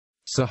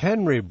Sir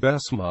Henry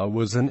Bessemer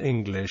was an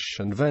English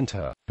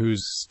inventor,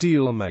 whose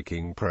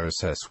steel-making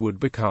process would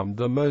become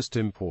the most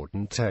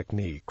important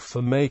technique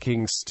for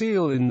making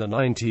steel in the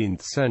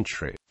 19th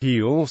century.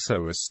 He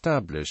also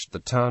established the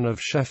town of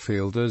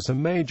Sheffield as a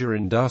major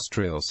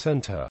industrial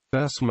centre.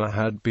 Bessemer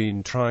had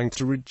been trying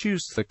to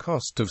reduce the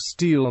cost of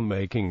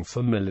steel-making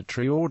for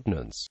military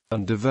ordnance,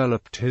 and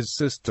developed his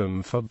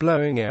system for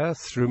blowing air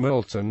through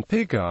molten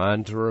pig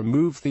iron to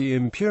remove the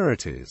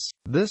impurities.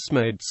 This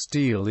made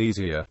steel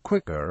easier,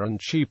 quicker and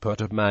cheaper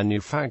to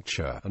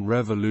manufacture, and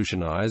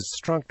revolutionized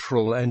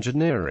structural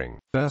engineering.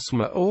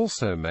 Bessemer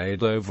also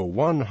made over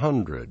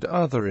 100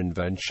 other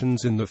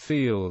inventions in the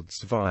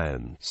fields of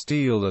iron,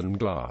 steel and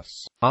glass.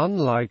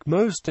 Unlike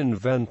most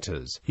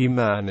inventors, he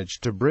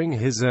managed to bring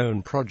his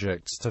own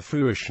projects to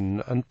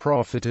fruition and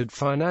profited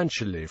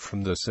financially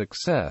from the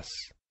success.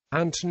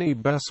 Antony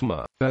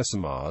Basma,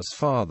 Bessemer's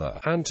father,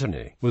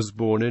 Antony, was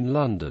born in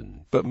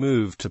London, but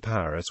moved to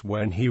Paris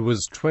when he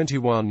was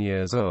 21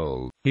 years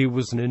old. He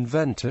was an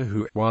inventor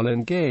who, while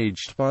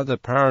engaged by the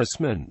Paris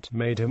Mint,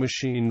 made a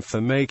machine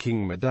for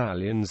making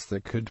medallions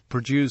that could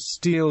produce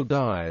steel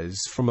dies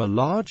from a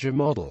larger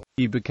model.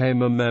 He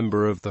became a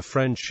member of the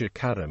French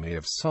Academy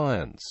of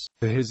Science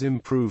for his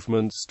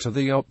improvements to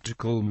the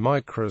optical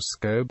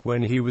microscope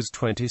when he was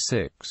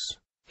 26.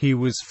 He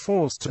was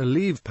forced to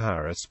leave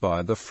Paris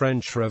by the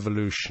French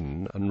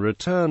Revolution and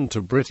returned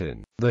to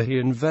Britain. There he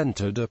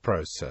invented a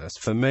process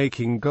for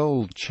making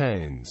gold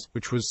chains,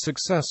 which was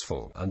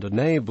successful, and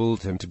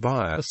enabled him to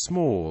buy a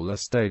small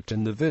estate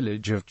in the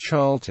village of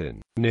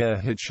Charlton, near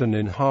Hitchin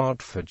in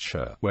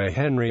Hertfordshire, where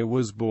Henry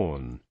was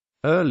born.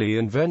 Early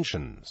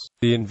inventions.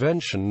 The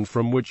invention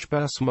from which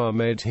Bessemer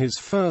made his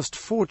first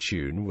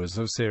fortune was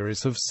a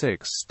series of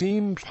 6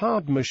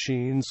 steam-powered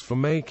machines for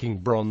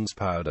making bronze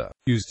powder,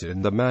 used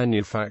in the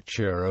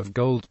manufacture of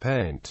gold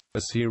paint.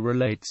 As he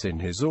relates in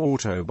his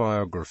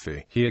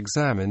autobiography, he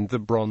examined the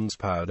bronze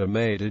powder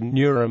made in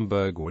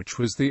Nuremberg, which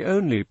was the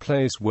only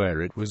place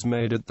where it was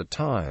made at the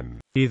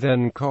time. He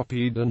then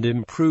copied and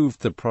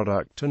improved the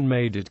product and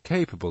made it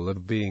capable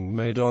of being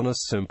made on a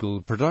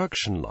simple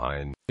production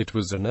line. It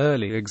was an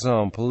early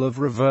example of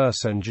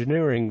reverse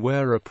engineering,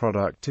 where a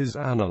product is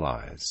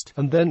analyzed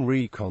and then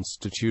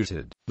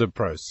reconstituted. The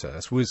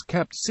process was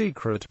kept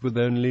secret, with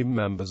only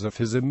members of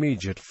his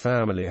immediate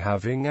family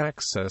having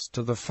access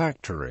to the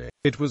factory.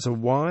 It was a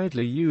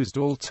widely used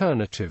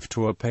alternative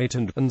to a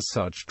patent, and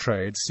such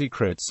trade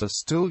secrets are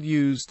still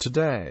used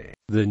today.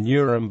 The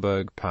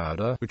Nuremberg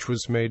Powder, which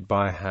was made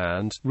by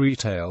hand,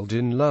 retailed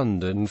in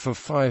London for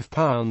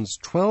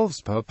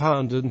 £5.12 per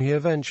pound, and he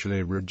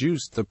eventually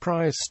reduced the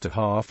price to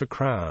half a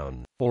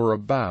crown, or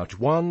about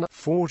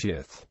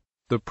 1/40.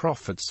 The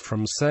profits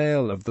from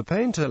sale of the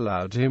paint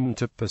allowed him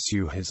to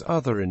pursue his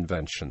other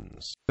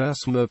inventions.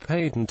 Bessemer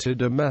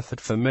patented a method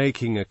for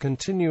making a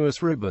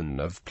continuous ribbon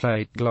of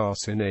plate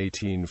glass in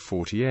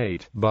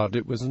 1848, but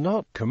it was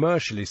not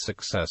commercially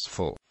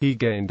successful. He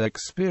gained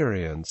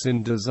experience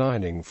in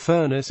designing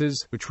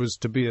furnaces, which was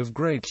to be of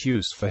great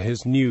use for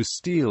his new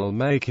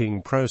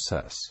steel-making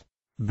process.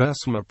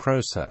 Bessemer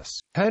process.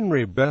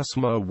 Henry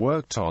Bessemer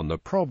worked on the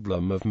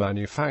problem of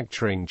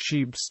manufacturing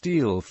cheap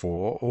steel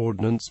for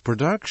ordnance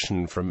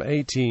production from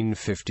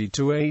 1850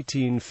 to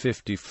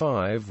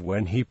 1855,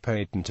 when he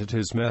patented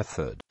his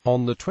method.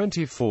 On the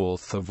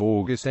 24th of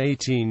August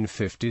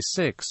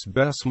 1856,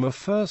 Bessemer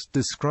first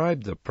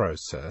described the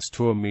process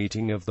to a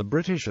meeting of the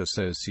British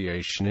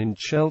Association in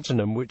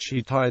Cheltenham, which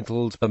he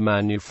titled "The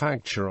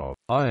Manufacture of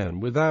Iron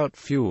Without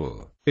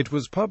Fuel." It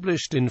was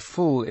published in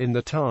full in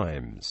the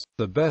Times.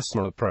 The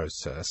Bessemer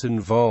process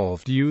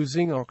involved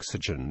using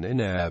oxygen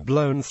in air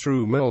blown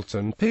through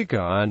molten pig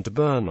iron to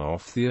burn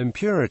off the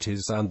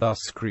impurities and thus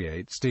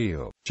create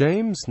steel.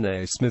 James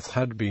Naismith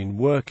had been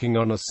working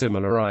on a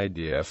similar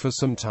idea for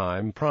some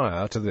time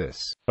prior to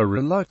this, a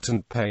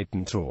reluctant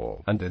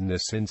patentor, and in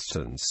this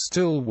instance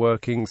still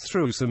working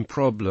through some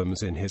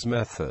problems in his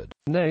method.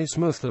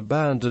 Naismith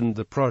abandoned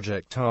the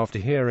project after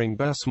hearing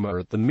Bessemer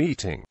at the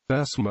meeting.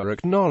 Bessemer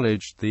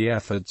acknowledged the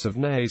efforts of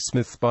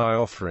Naismith by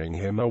offering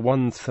him a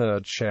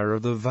 1/3 share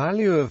of the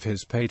value of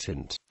his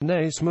patent.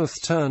 Naismith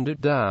turned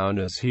it down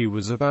as he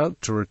was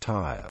about to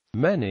retire.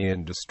 Many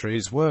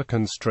industries were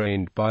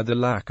constrained by the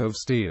lack of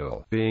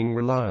steel, being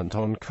reliant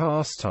on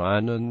cast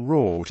iron and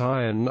wrought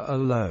iron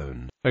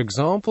alone.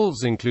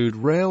 Examples include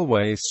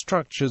railway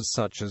structures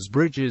such as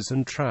bridges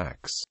and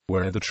tracks,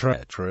 where the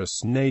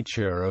treacherous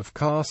nature of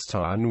cast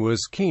iron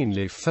was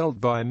keenly felt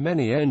by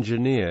many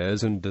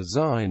engineers and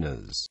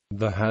designers.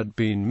 There had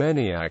been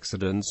many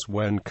accidents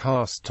when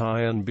cast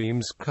iron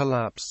beams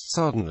collapsed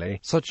suddenly,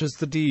 such as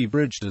the Dee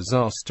Bridge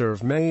disaster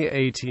of May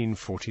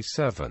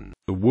 1847,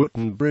 the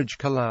Wootton Bridge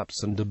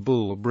collapse and the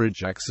Bull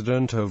Bridge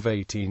accident of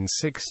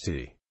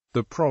 1860.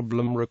 The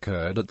problem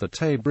recurred at the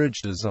Tay Bridge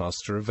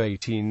disaster of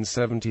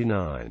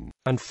 1879,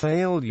 and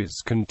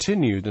failures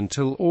continued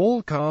until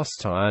all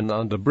cast iron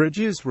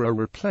underbridges were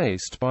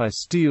replaced by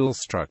steel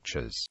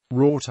structures.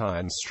 Wrought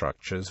iron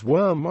structures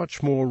were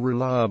much more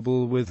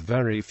reliable with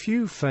very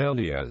few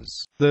failures,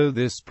 though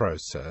this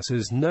process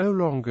is no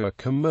longer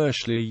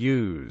commercially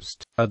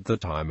used. At the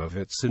time of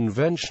its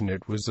invention,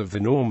 it was of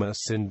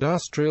enormous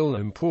industrial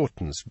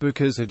importance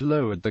because it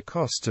lowered the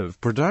cost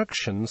of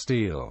production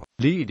steel,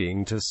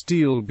 leading to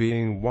steel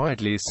being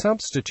widely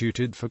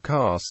substituted for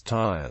cast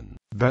iron.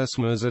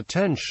 Bessemer's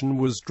attention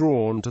was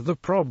drawn to the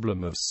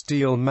problem of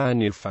steel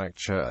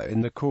manufacture in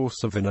the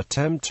course of an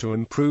attempt to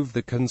improve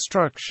the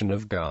construction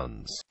of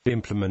guns.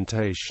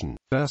 Implementation.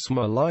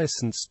 Bessemer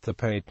licensed the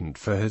patent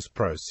for his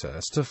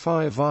process to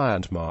 5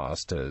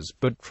 ironmasters,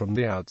 but from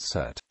the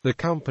outset, the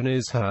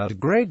companies had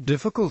great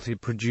difficulty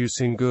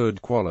producing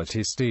good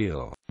quality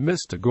steel.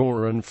 Mr.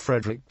 Göran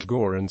Fredrik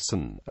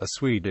Göransson, a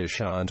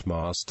Swedish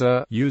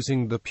ironmaster,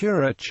 using the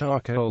purer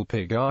charcoal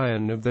pig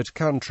iron of that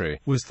country,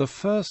 was the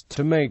first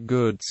to make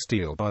good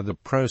steel by the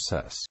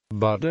process,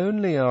 but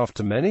only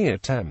after many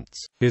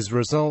attempts. His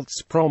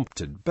results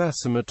prompted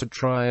Bessemer to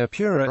try a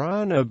purer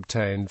iron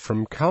obtained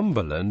from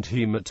Cumberland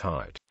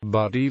hematite,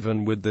 but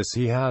even with this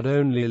he had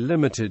only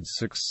limited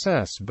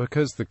success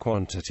because the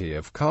quantity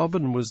of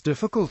carbon was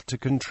difficult to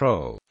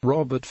control.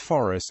 Robert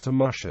Forrester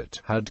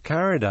Mushet had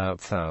carried out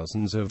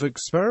thousands of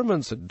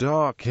experiments at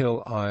Dark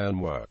Hill Iron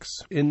Works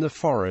in the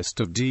Forest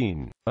of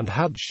Dean, and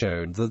had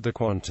shown that the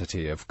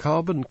quantity of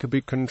carbon could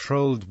be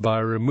controlled by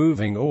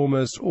removing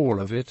almost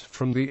all of it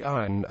from the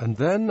iron and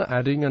then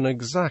adding an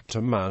exact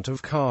amount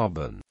of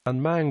carbon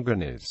and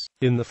manganese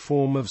in the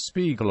form of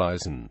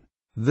Spiegeleisen.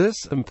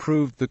 This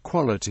improved the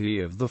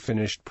quality of the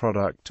finished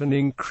product and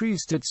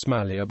increased its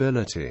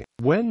malleability.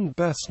 When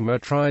Bessemer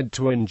tried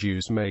to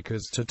induce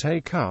makers to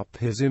take up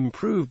his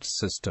improved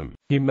system,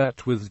 he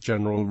met with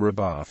general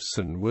rebuffs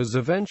and was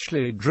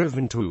eventually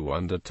driven to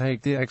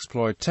undertake the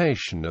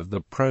exploitation of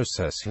the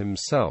process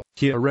himself.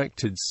 He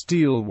erected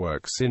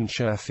steelworks in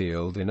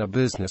Sheffield in a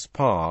business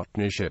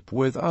partnership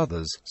with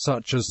others,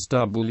 such as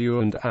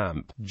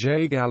W&Amp,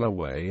 J.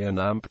 Galloway and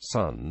Amp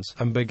Sons,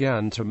 and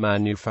began to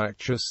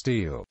manufacture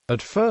steel.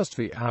 At first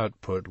the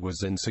output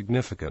was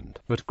insignificant,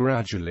 but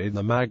gradually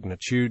the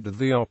magnitude of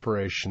the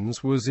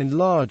operations was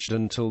enlarged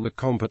until the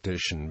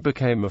competition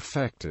became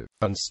effective,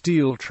 and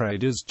steel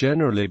traders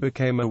generally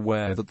became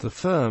aware that the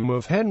firm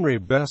of Henry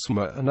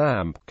Bessemer and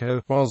Amp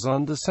Co. was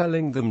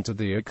underselling them to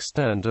the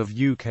extent of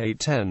UK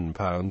 £10,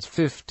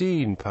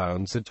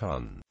 £15 a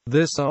ton.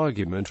 This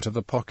argument to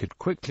the pocket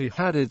quickly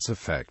had its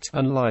effect,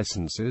 and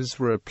licenses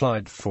were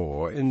applied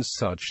for in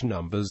such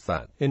numbers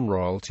that, in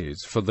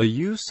royalties for the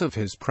use of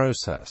his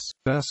process,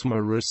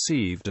 Bessemer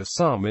received a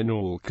sum in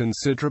all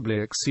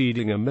considerably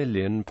exceeding £1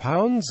 million.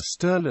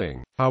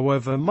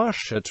 However,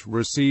 Mushet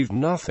received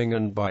nothing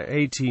and by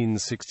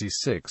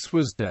 1866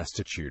 was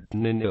destitute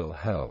and in ill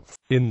health.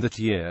 In that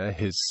year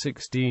his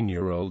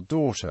 16-year-old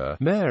daughter,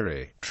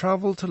 Mary,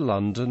 travelled to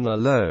London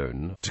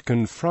alone to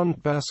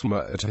confront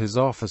Bessemer at his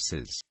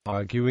offices,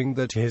 arguing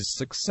that his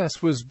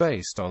success was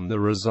based on the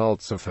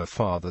results of her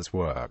father's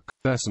work.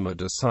 Bessemer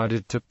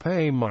decided to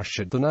pay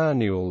Mushet an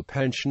annual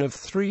pension of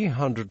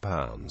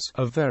 £300,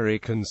 a very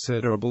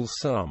considerable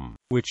sum,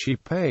 which he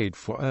paid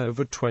for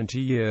over 20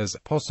 years,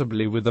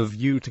 possibly with a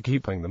view to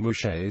keeping the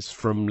Mushets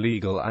from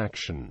legal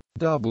action.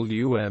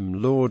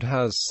 W.M. Lord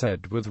has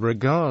said with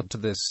regard to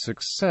this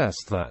success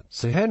that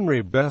Sir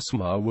Henry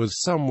Bessemer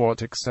was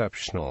somewhat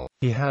exceptional.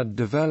 He had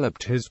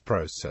developed his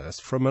process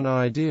from an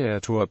idea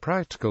to a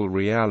practical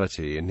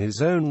reality in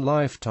his own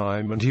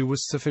lifetime, and he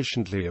was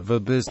sufficiently of a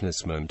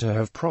businessman to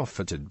have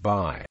profited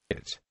by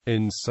it.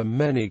 In so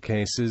many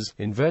cases,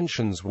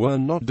 inventions were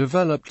not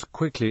developed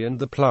quickly and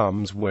the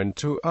plums went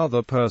to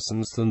other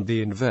persons than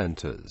the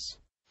inventors.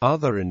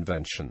 Other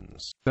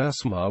inventions.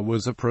 Bessemer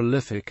was a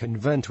prolific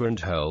inventor and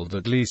held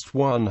at least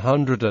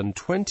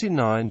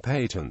 129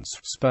 patents,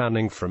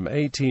 spanning from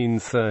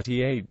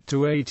 1838 to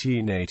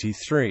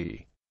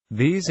 1883.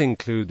 These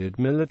included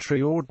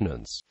military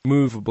ordnance,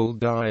 movable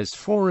dies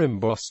for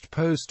embossed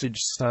postage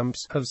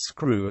stamps, a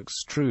screw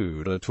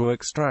extruder to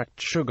extract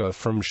sugar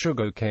from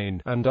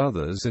sugarcane, and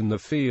others in the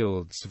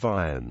fields of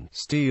iron,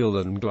 steel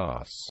and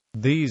glass.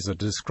 These are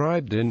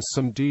described in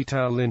some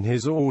detail in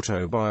his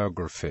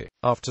autobiography.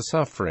 After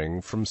suffering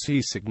from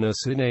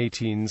seasickness in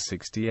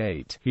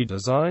 1868, he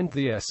designed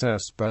the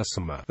SS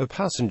Bessemer, a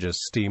passenger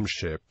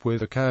steamship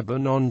with a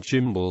cabin on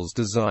gimbals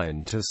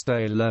designed to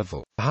stay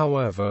level,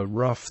 however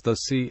rough the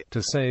sea,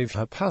 to save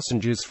her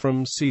passengers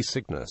from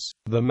seasickness.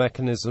 The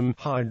mechanism,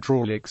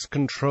 hydraulics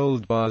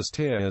controlled by a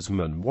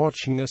steersman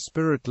watching a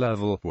spirit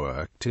level,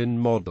 worked in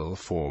model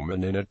form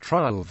and in a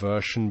trial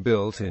version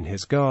built in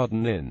his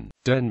garden in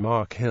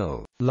Denmark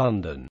Hill,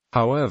 London.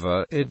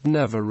 However, it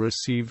never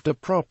received a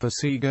proper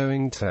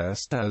seagoing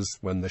test, as,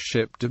 when the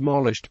ship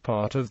demolished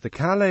part of the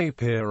Calais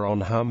pier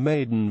on her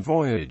maiden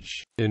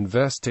voyage,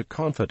 investor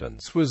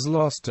confidence was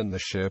lost and the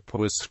ship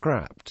was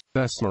scrapped.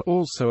 Bessemer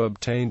also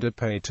obtained a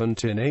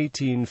patent in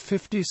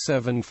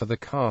 1857 for the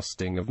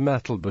casting of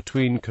metal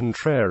between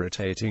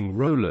contrarotating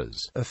rollers,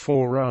 a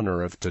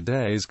forerunner of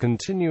today's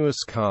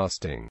continuous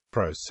casting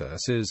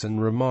processes,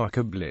 and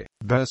remarkably,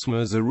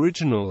 Bessemer's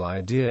original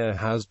idea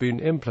has been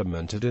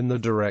implemented in the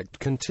direct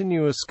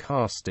continuous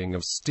casting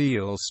of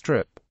steel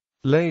strip.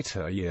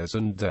 Later years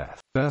and death.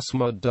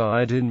 Bessemer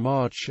died in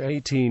March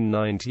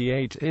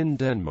 1898 in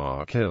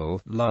Denmark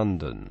Hill,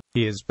 London.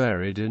 He is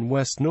buried in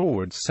West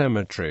Norwood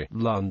Cemetery,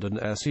 London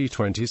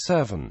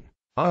SE27.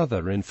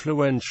 Other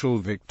influential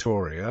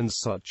Victorians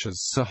such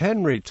as Sir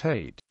Henry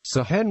Tate,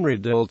 Sir Henry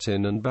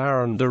Dilton and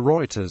Baron de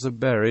Reuters are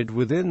buried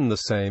within the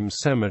same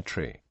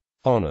cemetery.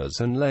 Honours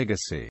and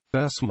legacy.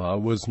 Bessemer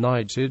was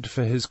knighted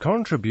for his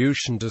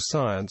contribution to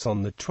science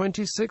on the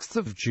 26th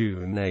of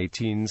June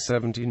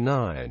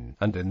 1879,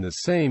 and in the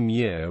same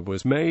year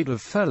was made a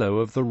Fellow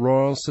of the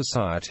Royal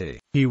Society.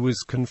 He was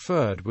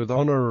conferred with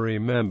honorary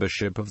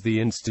membership of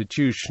the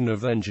Institution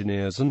of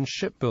Engineers and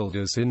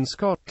Shipbuilders in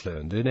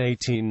Scotland in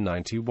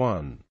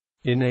 1891.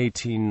 In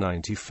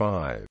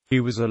 1895, he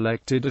was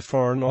elected a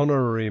foreign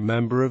honorary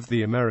member of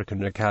the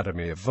American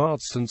Academy of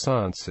Arts and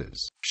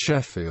Sciences.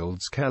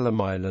 Sheffield's Kelham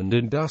Island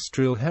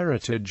Industrial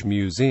Heritage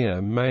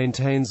Museum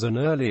maintains an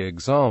early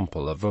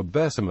example of a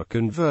Bessemer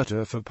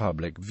converter for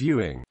public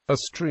viewing. A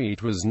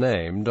street was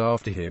named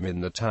after him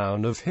in the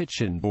town of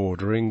Hitchin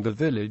bordering the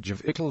village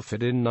of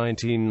Ickleford in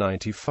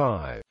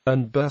 1995,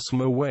 and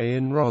Bessemer Way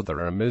in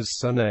Rotherham is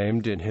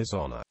surnamed in his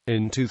honour.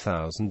 In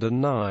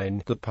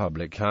 2009, the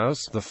public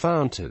house The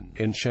Fountain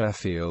in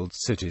Sheffield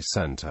city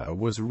centre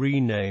was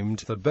renamed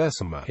the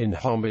Bessemer in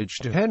homage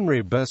to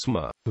Henry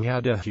Bessemer, who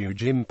had a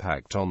huge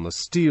impact on the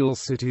steel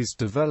city's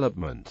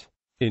development.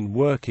 In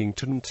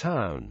Workington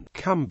Town,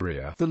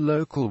 Cumbria, the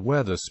local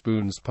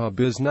Wetherspoons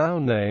pub is now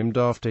named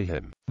after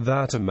him.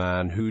 That a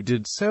man who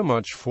did so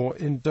much for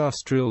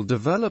industrial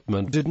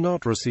development did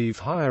not receive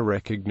higher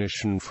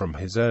recognition from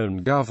his own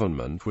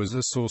government was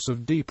a source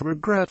of deep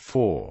regret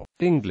for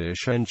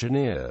English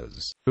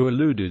engineers, who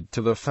alluded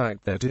to the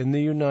fact that in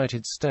the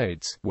United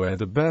States, where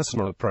the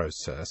Bessemer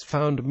process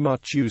found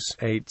much use,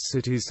 8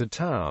 cities or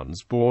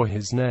towns bore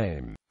his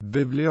name.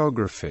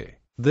 Bibliography.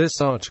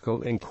 This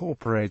article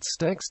incorporates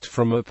text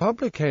from a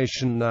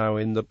publication now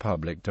in the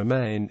public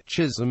domain.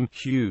 Chisholm,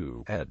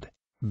 Hugh, ed.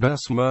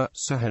 Bessemer,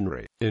 Sir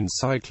Henry.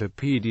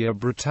 Encyclopaedia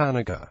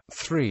Britannica.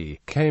 3.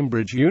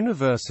 Cambridge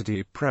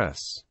University Press.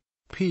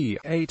 p.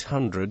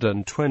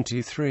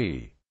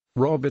 823.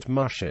 Robert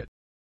Mushet.